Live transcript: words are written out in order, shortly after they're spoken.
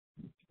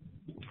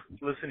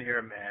listen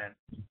here, man.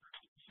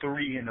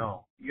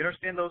 3-0. You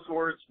understand those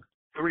words?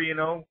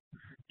 3-0.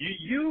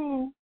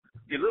 You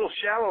little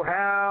shallow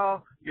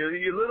Hal, your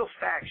little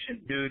faction,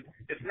 dude.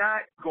 It's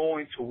not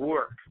going to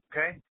work.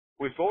 Okay.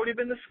 We've already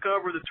been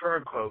discovered the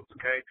turncoats.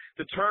 Okay.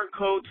 The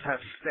turncoats have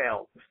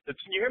failed.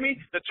 Can you hear me?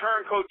 The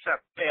turncoats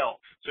have failed.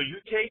 So you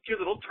take your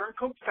little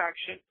turncoat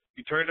faction.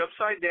 You turn it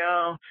upside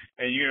down,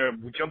 and you're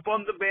going to jump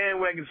on the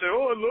bandwagon and say,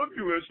 oh, I love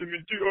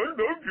USMNT. I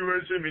love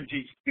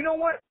USMNT. You know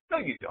what? No,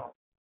 you don't.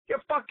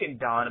 You're fucking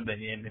Donovan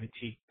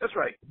MNT. That's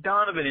right.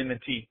 Donovan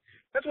MNT.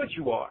 That's what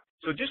you are.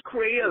 So just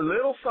create a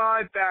little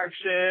side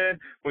faction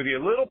with your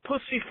little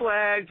pussy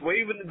flags,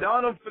 waving the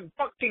Donovan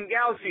fucking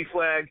Galaxy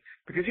flag,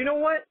 because you know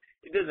what?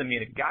 It doesn't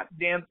mean a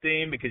goddamn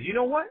thing, because you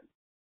know what?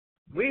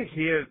 We're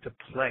here to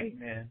play,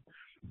 man.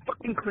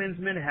 Fucking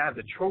Klinsman has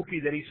a trophy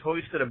that he's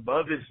hoisted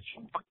above his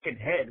fucking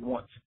head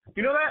once.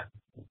 You know that?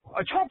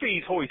 A trophy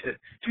he's hoisted.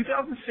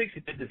 2006, he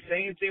did the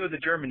same thing with the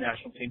German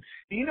national team.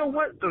 And you know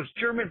what? Those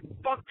German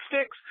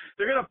fucksticks,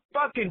 they're gonna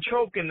fucking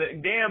choke in the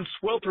damn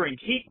sweltering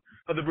heat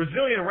of the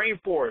Brazilian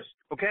rainforest.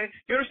 Okay?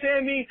 You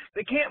understand me?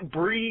 They can't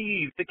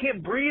breathe. They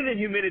can't breathe in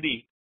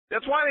humidity.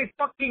 That's why they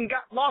fucking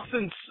got lost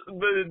in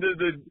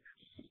the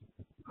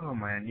Oh,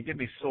 man, you get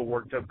me so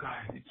worked up. God,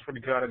 I swear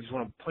to God, I just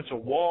want to punch a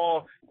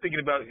wall thinking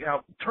about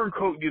how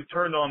turncoat you've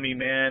turned on me,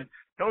 man.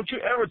 Don't you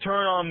ever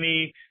turn on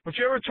me. Don't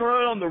you ever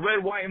turn on the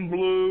red, white, and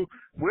blue.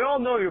 We all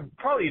know you're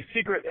probably a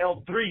secret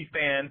L3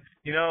 fan,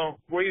 you know,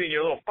 waving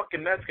your little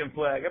fucking Mexican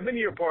flag. I've been to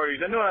your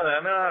parties. I know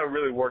how it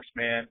really works,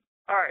 man.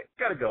 All right,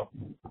 gotta go.